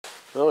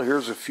Well,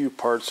 here's a few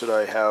parts that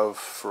I have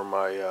for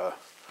my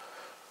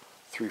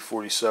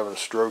 347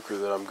 stroker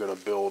that I'm going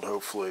to build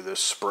hopefully this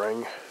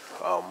spring.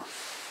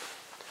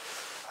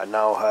 I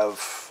now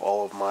have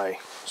all of my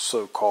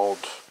so-called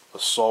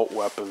assault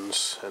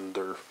weapons and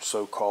their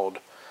so-called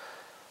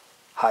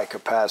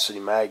high-capacity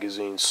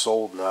magazines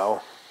sold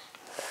now,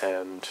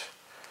 and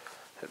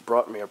it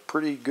brought me a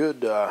pretty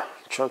good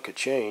chunk of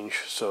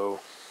change, so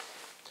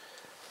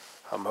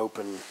I'm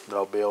hoping that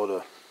I'll be able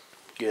to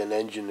get an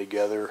engine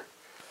together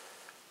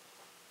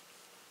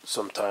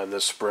sometime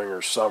this spring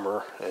or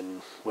summer,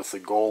 and with the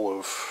goal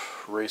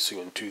of racing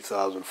in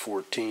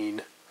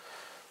 2014.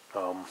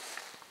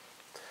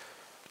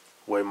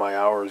 Way my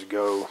hours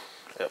go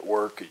at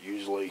work, it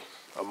usually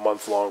a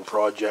month-long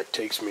project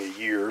takes me a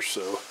year,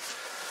 so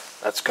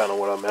that's kind of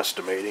what I'm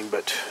estimating.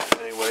 But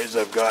anyways,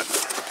 I've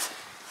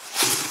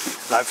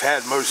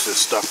had most of this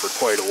stuff for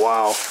quite a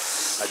while.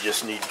 I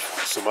just need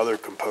some other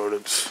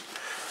components.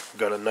 I've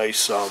got a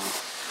nice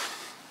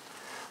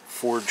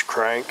forged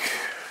crank.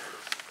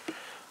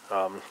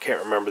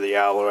 Can't remember the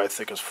alloy, I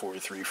think it's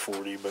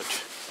 4340, but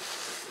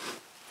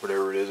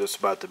whatever it is, it's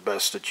about the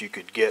best that you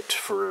could get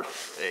for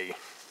at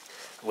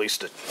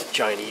least a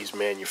Chinese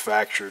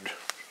manufactured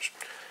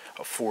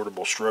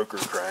affordable stroker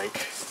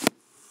crank.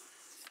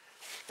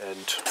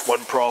 And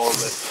one problem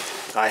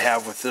that I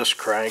have with this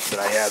crank that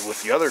I had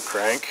with the other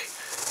crank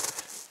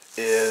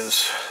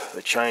is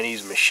the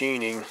Chinese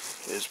machining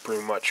is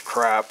pretty much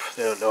crap.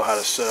 They don't know how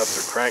to set up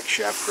their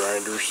crankshaft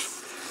grinders.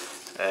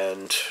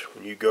 And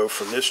when you go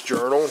from this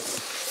journal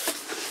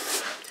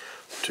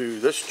to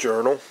this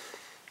journal,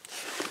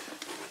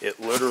 it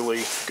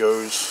literally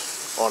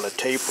goes on a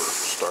taper.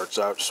 Starts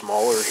out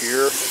smaller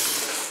here,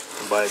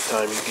 and by the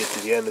time you get to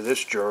the end of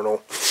this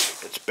journal,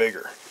 it's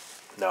bigger.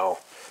 Now,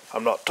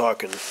 I'm not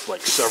talking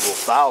like several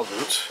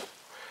thousandths,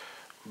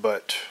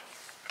 but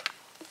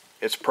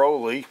it's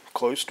probably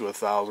close to a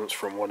thousandths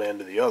from one end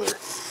to the other.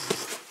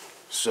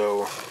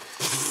 So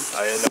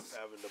I end up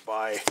having to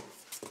buy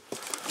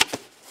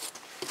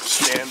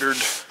standard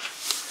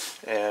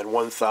and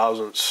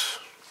 1/1000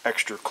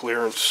 extra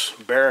clearance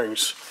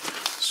bearings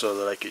so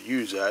that I could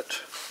use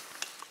that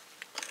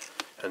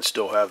and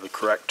still have the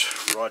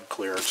correct rod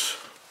clearance.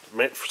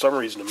 For some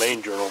reason the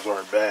main journals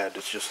aren't bad,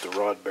 it's just the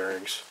rod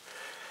bearings.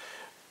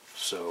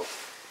 So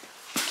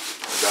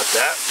I got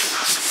that.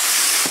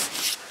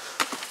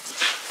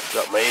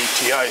 Got my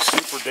ATI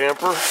super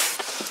damper.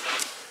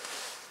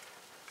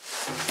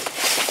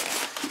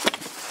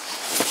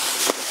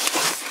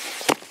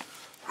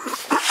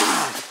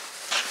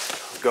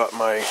 Got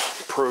my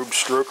probe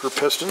stroker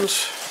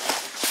pistons.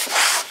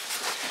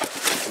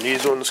 And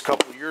these ones a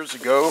couple years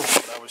ago,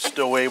 I was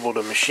still able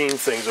to machine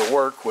things at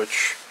work,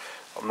 which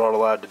I'm not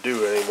allowed to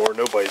do anymore.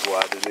 Nobody's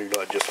allowed to do,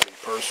 not just me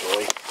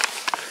personally.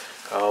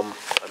 I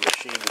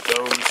machined the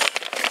domes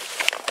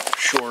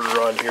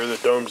shorter on here. The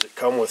domes that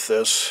come with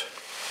this,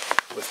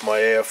 with my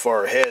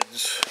AFR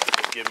heads,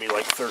 they give me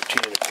like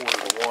 13 1/4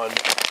 to 1,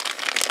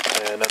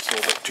 and that's a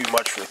little bit too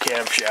much for the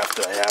camshaft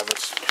that I have.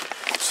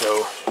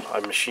 So I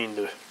machined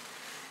the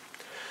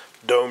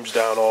domes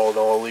down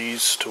all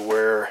these to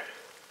where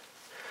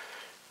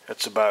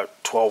it's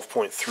about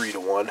 12.3 to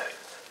 1.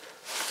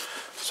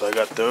 So I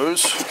got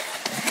those.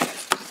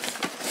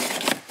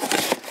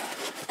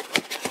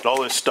 And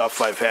all this stuff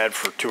I've had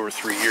for 2 or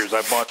 3 years.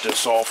 I bought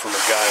this all from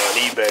a guy on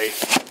eBay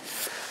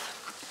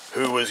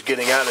who was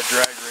getting out of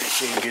drag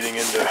racing, getting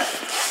into,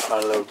 I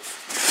don't know,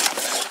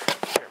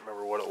 I can't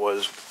remember what it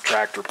was,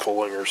 tractor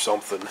pulling or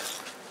something.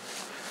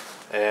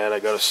 And I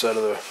got a set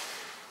of the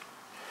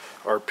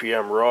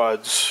RPM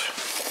rods,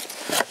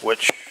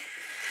 which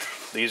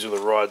these are the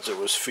rods that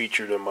was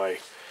featured in my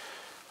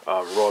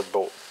rod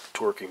bolt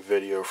torquing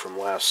video from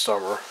last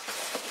summer.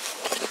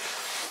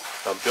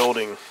 I'm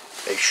building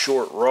a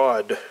short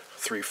rod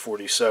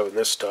 347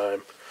 this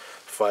time,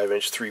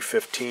 5-inch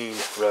 315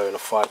 rather than a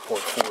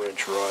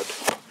 5.4-inch rod.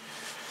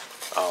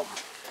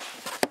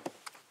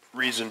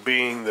 Reason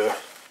being, the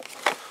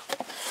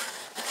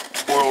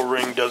oil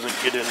ring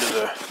doesn't get into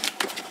the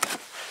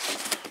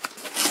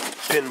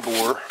pin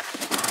bore,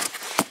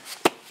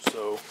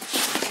 so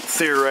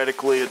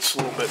theoretically it's a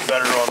little bit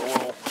better on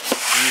oil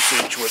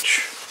usage,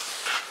 which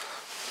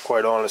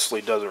quite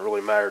honestly doesn't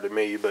really matter to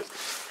me, but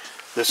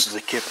this is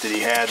the kit that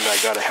he had and I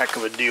got a heck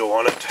of a deal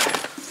on it,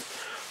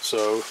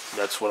 so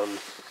that's what I'm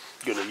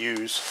going to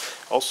use.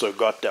 Also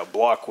got that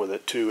block with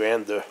it too,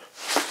 and the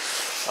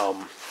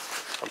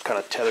I'm kind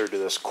of tethered to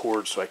this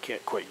cord so I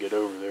can't quite get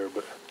over there,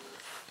 but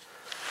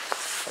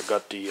I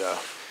got the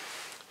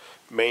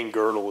main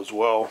girdle as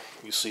well.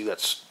 You see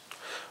that's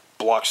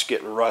block's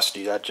getting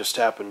rusty. That just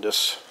happened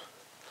this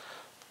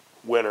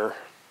winter.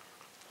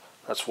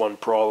 That's one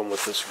problem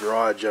with this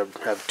garage. I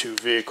have 2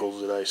 vehicles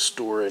that I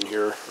store in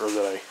here, or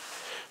that I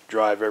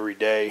drive every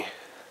day,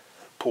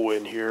 pull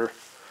in here,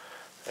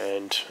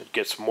 and it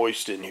gets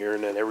moist in here,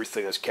 and then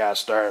everything is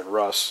cast iron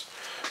rusts.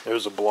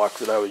 There's a block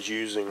that I was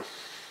using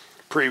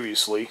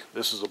previously.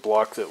 This is a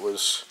block that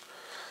was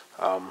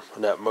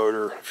in that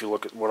motor. If you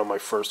look at one of my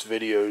first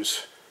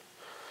videos,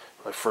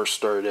 I first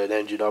started that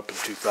engine up in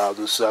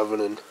 2007,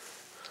 and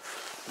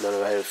And then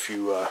I had a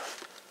few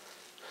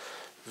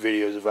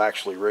videos of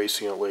actually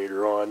racing it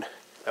later on.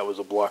 That was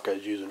a block I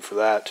was using for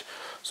that.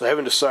 So I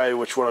haven't decided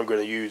which one I'm going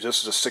to use.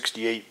 This is a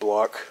 68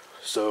 block,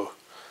 so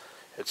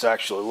it's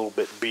actually a little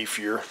bit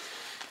beefier.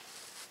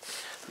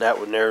 And that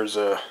one there's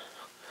a,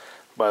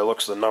 by the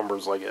looks of the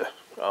numbers, like a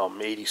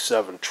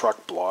 87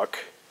 truck block.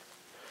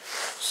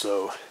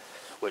 So,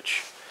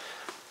 which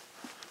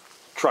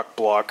truck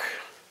block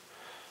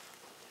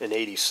in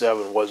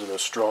 87 wasn't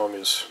as strong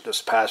as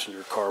this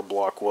passenger car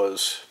block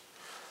was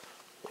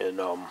in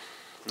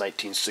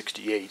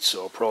 1968,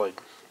 so I'll probably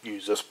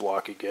use this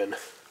block again.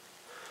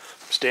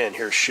 I'm standing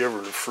here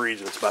shivering and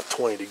freezing. It's about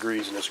 20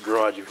 degrees in this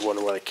garage if you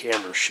wonder why the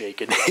camera's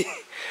shaking.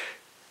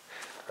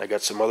 I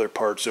got some other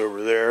parts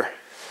over there,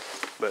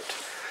 but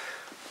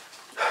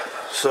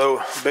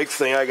so big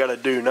thing I got to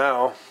do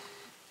now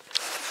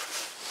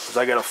is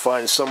I got to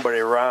find somebody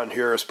around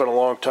here. It's been a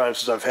long time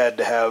since I've had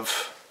to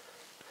have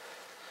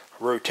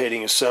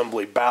rotating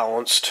assembly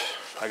balanced.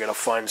 I got to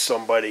find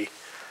somebody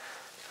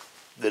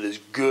that is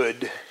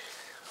good.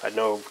 I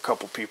know a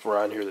couple people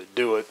around here that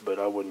do it, but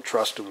I wouldn't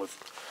trust them with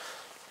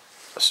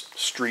a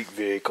street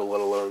vehicle,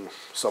 let alone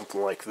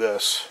something like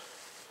this.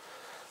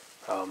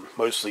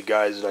 Mostly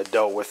guys that I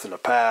dealt with in the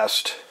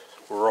past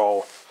were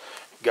all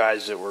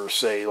guys that were,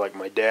 say, like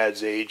my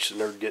dad's age, and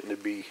they're getting to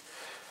be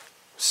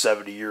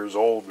 70 years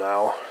old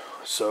now,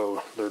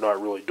 so they're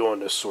not really doing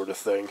this sort of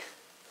thing.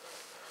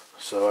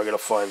 So I gotta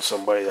find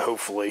somebody that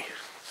hopefully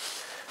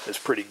is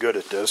pretty good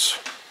at this.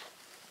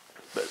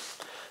 But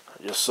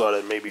I just thought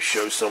I'd maybe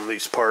show some of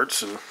these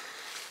parts, and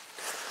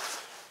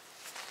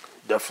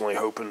definitely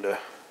hoping to,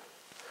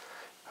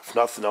 if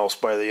nothing else,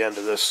 by the end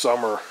of this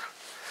summer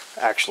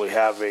actually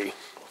have a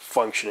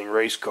functioning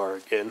race car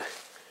again.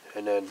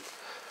 And then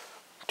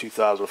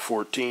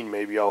 2014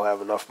 maybe I'll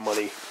have enough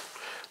money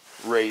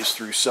raised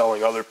through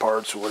selling other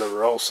parts or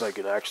whatever else I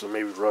can actually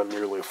maybe run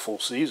nearly a full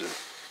season.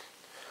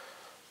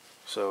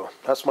 So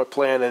that's my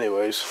plan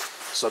anyways,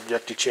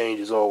 subject to change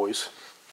as always.